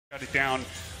Got it down,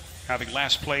 having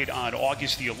last played on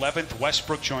August the 11th.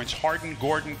 Westbrook joins Harden,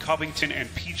 Gordon, Covington,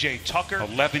 and P.J. Tucker.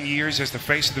 11 years as the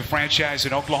face of the franchise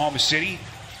in Oklahoma City.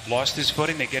 Lost his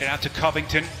footing. They get it out to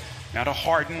Covington. Now to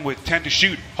Harden with 10 to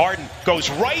shoot. Harden goes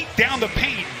right down the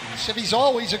paint. He's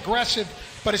always aggressive,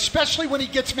 but especially when he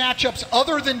gets matchups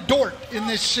other than Dort in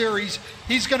this series,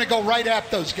 he's going to go right at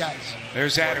those guys.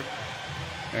 There's Adam.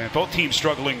 And both teams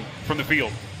struggling from the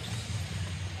field.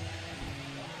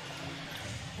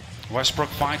 Westbrook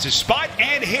finds his spot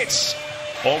and hits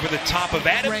over the top of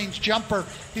Adam. Mid-range jumper.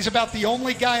 He's about the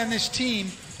only guy on this team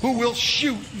who will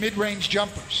shoot mid-range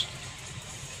jumpers.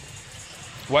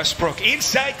 Westbrook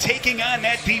inside taking on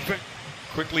that defense.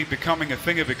 Quickly becoming a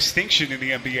thing of extinction in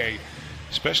the NBA,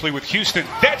 especially with Houston.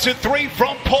 That's a three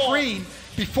from Paul. Green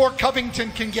before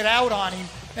Covington can get out on him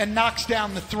and knocks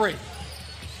down the three.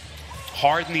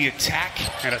 Harden the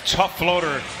attack and a tough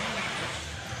floater.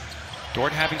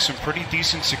 Dort having some pretty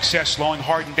decent success slowing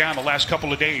Harden down the last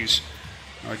couple of days.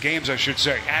 Games, I should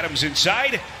say. Adams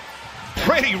inside.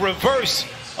 Pretty reverse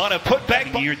on a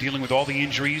putback. Year dealing with all the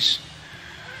injuries.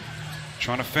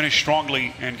 Trying to finish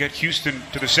strongly and get Houston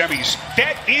to the semis.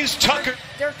 That is Tucker.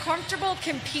 They're comfortable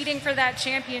competing for that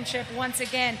championship once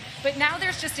again, but now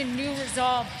there's just a new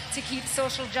resolve to keep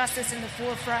social justice in the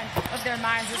forefront of their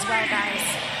minds as well, guys.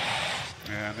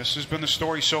 And this has been the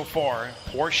story so far.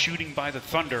 Poor shooting by the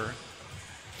Thunder.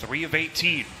 3 of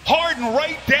 18. Harden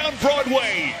right down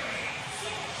Broadway.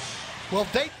 Well,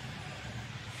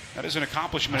 that is an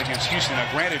accomplishment against Houston.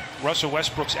 Now, granted, Russell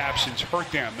Westbrook's absence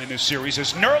hurt them in this series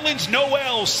as Nerlens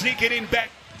Noel sneaking in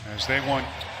back. As they went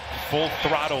full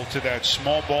throttle to that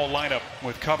small ball lineup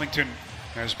with Covington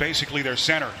as basically their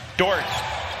center. Dort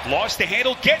lost the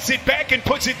handle, gets it back and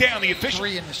puts it down. The official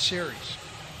 3 in the series.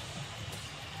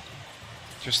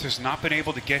 Just has not been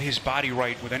able to get his body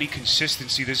right with any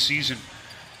consistency this season.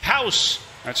 House,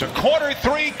 that's a corner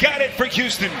 3, got it for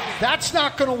Houston. That's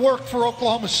not going to work for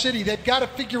Oklahoma City. They've got to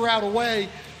figure out a way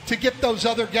to get those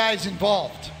other guys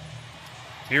involved.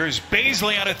 Here's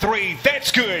Baisley on a 3,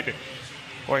 that's good.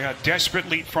 Boy, how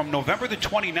desperately from November the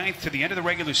 29th to the end of the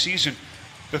regular season,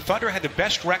 the Thunder had the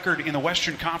best record in the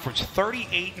Western Conference,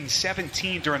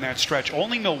 38-17 during that stretch.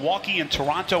 Only Milwaukee and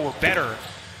Toronto were better.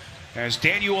 As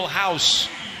Daniel House.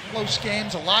 Close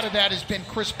games, a lot of that has been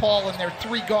Chris Paul and their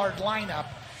 3-guard lineup.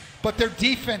 But their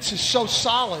defense is so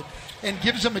solid and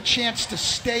gives them a chance to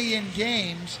stay in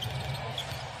games.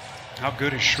 How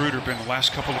good has Schroeder been the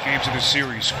last couple of games of this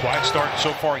series? Quiet start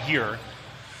so far here.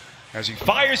 As he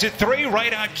fires at 3,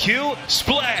 right on cue.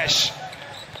 Splash.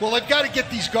 Well, they've got to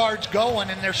get these guards going,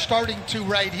 and they're starting to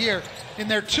right here. In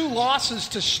their 2 losses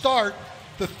to start,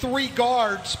 the 3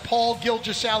 guards, Paul,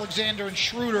 Gilgeous-Alexander, and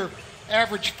Schroeder,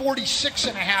 averaged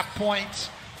 46.5 points.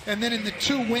 And then in the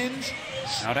 2 wins.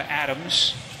 Now to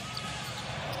Adams.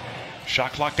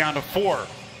 Shot clock down to 4.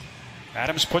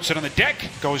 Adams puts it on the deck,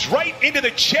 goes right into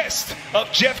the chest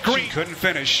of Jeff Green. Couldn't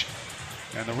finish.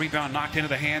 And the rebound knocked into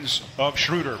the hands of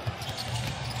Schroeder.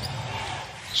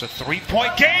 It's a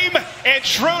 3-point game, and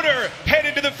Schroeder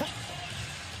headed to the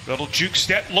little juke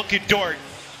step. Look at Dort.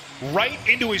 Right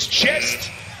into his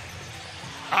chest.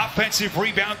 Offensive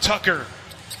rebound, Tucker.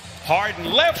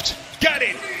 Harden left, got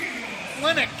it.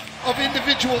 Clinic of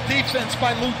individual defense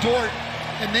by Lou Dort.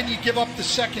 And then you give up the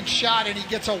second shot and he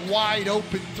gets a wide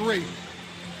open 3.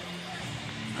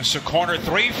 That's a corner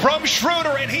 3 from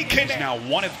Schroeder, and he can now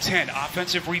 1 of 10.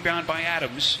 Offensive rebound by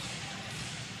Adams.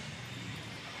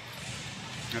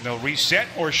 And they'll reset,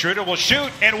 or Schroeder will shoot,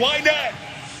 and why not?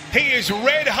 He is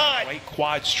red hot. Right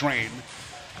quad strain.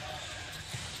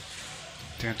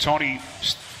 D'Antoni,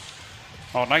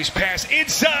 oh, nice pass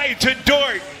inside to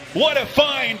Dort. What a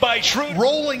find by Schroeder.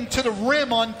 Rolling to the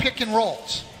rim on pick and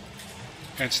rolls.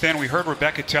 And Stan, we heard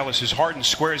Rebecca tell us as Harden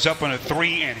squares up on a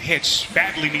 3 and hits.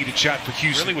 Badly needed shot for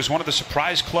Houston. Really was one of the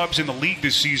surprise clubs in the league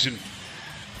this season.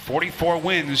 44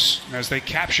 wins as they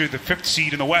captured the 5th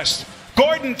seed in the West.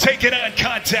 Gordon taking on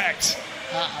contact.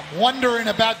 I'm wondering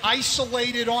about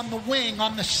isolated on the wing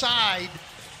on the side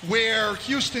where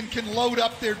Houston can load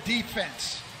up their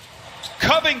defense.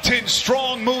 Covington,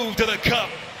 strong move to the cup.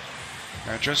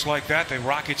 And just like that, the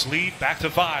Rockets lead back to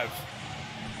 5.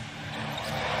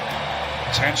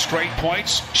 10 straight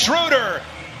points. Schroeder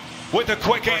with a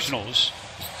quick Nationals.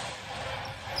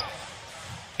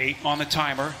 8 on the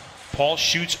timer. Paul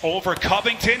shoots over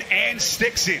Covington and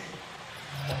sticks it.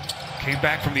 Came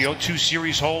back from the 0-2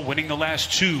 series hole, winning the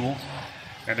last 2.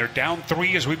 And they're down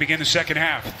 3 as we begin the second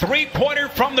half. 3-pointer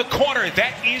from the corner.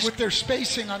 That is with their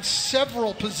spacing on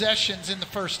several possessions in the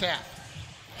first half.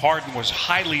 Harden was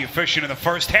highly efficient in the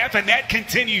first half, and that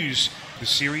continues. The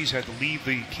series had to leave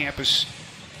the campus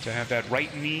to have that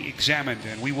right knee examined,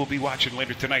 and we will be watching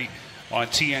later tonight on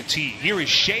TNT. Here is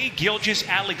Shai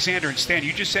Gilgeous-Alexander. And Stan,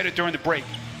 you just said it during the break.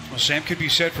 Well, same could be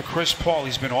said for Chris Paul.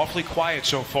 He's been awfully quiet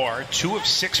so far. 2 of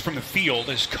 6 from the field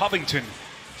as Covington.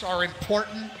 Are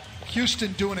important.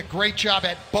 Houston doing a great job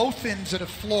at both ends of the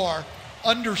floor,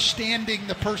 understanding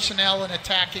the personnel and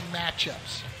attacking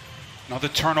matchups. Another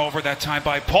turnover, that time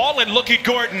by Paul, and look at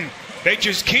Gordon. They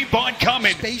just keep on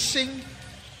coming. Spacing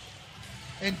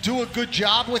and do a good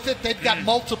job with it. They've got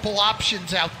multiple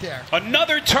options out there.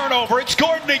 Another turnover. It's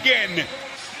Gordon again.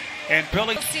 And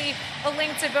Billy. You'll see a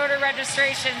link to voter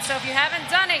registration. So if you haven't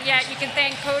done it yet, you can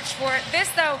thank Coach for it. This,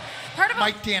 though, part of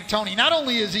Mike D'Antoni, not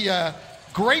only is he a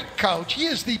great coach, he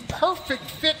is the perfect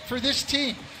fit for this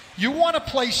team. You want to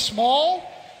play small,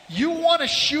 you want to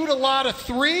shoot a lot of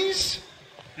threes.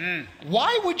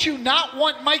 Why would you not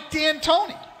want Mike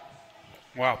D'Antoni?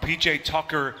 Wow, P.J.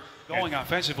 Tucker going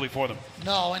offensively for them.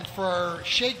 No, and for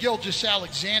Shai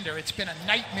Gilgeous-Alexander, it's been a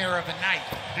nightmare of a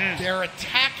night. They're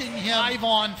attacking him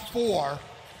 5-on-4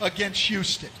 against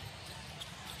Houston.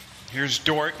 Here's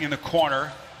Dort in the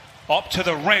corner, up to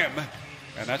the rim,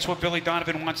 and that's what Billy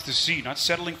Donovan wants to see, not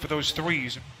settling for those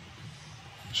threes.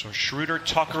 So Schroeder,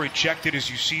 Tucker ejected, as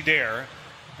you see there.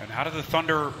 And how do the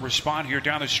Thunder respond here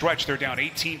down the stretch? They're down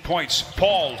 18 points.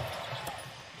 Paul.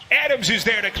 Adams is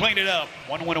there to clean it up.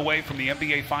 1 win away from the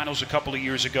NBA Finals a couple of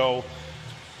years ago.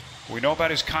 We know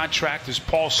about his contract as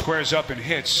Paul squares up and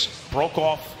hits. Broke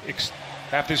off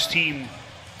after his team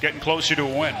getting closer to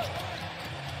a win.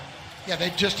 Yeah,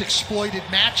 they've just exploited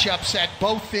matchups at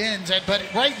both ends. But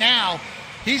right now,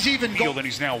 he's even going. And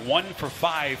he's now 1 for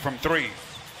 5 from 3.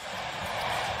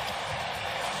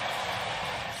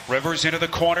 Rivers into the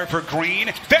corner for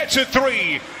Green. That's a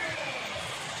 3.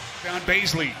 Down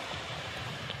Baisley.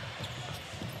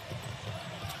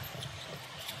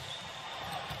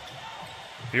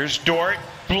 Here's Dort,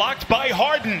 blocked by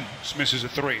Harden. This misses a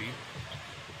 3.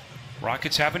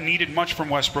 Rockets haven't needed much from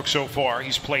Westbrook so far.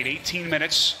 He's played 18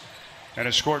 minutes and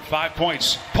has scored 5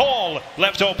 points. Paul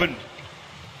left open.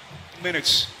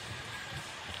 Minutes.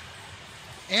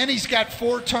 And he's got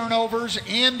 4 turnovers,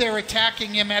 and they're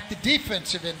attacking him at the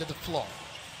defensive end of the floor.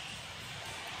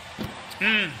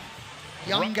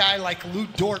 Young guy like Lou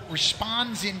Dort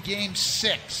responds in game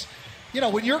 6. You know,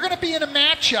 when you're going to be in a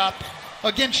matchup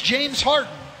against James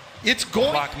Harden, it's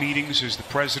going. Clock meetings as the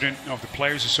president of the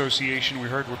Players Association. We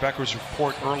heard Rebecca's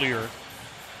report earlier.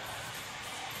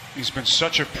 He's been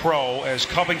such a pro as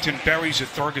Covington buries at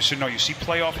Ferguson. No, you see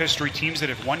playoff history, teams that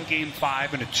have won Game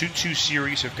 5 in a 2-2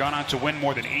 series have gone on to win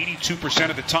more than 82%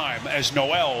 of the time, as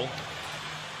Noel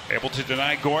able to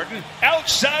deny Gordon.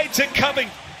 Outside to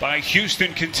Covington by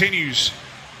Houston continues.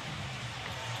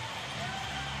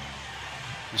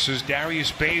 This is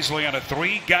Darius Baisley on a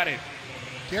 3. Got it.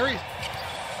 Darius,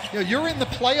 you know, you're in the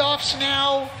playoffs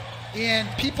now, and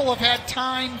people have had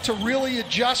time to really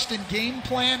adjust and game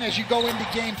plan as you go into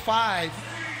Game 5.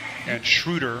 And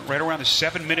Schroeder, right around the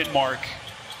 7-minute mark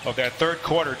of that third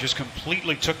quarter, just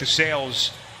completely took the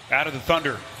sails out of the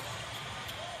Thunder.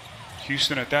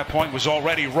 Houston at that point was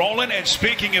already rolling, and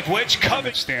speaking of which,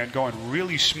 Covington going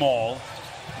really small.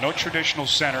 No traditional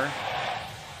center,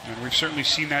 and we've certainly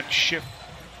seen that shift.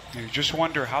 And you just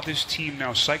wonder how this team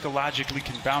now psychologically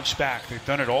can bounce back. They've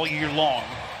done it all year long.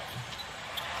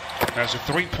 As a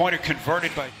 3-pointer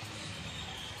converted by...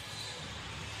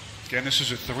 Again, this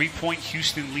is a 3-point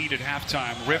Houston lead at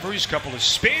halftime. Rivers, couple of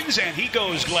spins, and he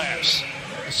goes glass.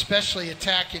 Especially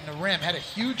attacking the rim. Had a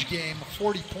huge game, a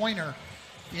 40-pointer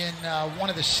in one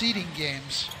of the seeding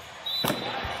games.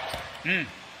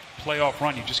 Playoff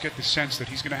run. You just get the sense that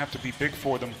he's going to have to be big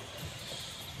for them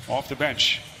off the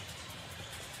bench.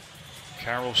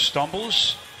 Carroll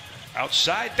stumbles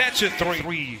outside. That's a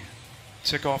 3.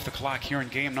 Tick off the clock here in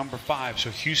game number 5. So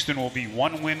Houston will be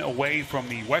 1 win away from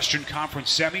the Western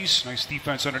Conference semis. Nice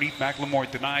defense underneath.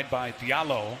 McLemore denied by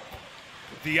Diallo.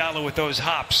 Diallo with those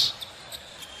hops.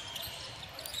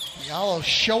 Diallo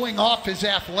showing off his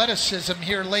athleticism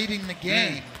here late in the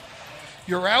game.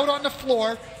 You're out on the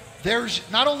floor. There's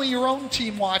not only your own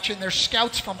team watching, there's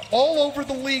scouts from all over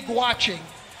the league watching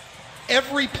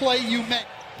every play you make.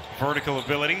 Vertical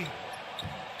ability.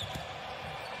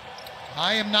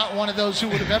 I am not one of those who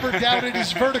would have ever doubted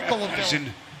his vertical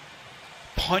ability.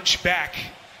 Punch back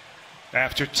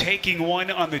after taking one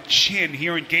on the chin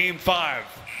here in Game 5.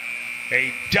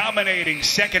 A dominating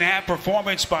second half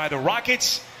performance by the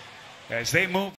Rockets as they move.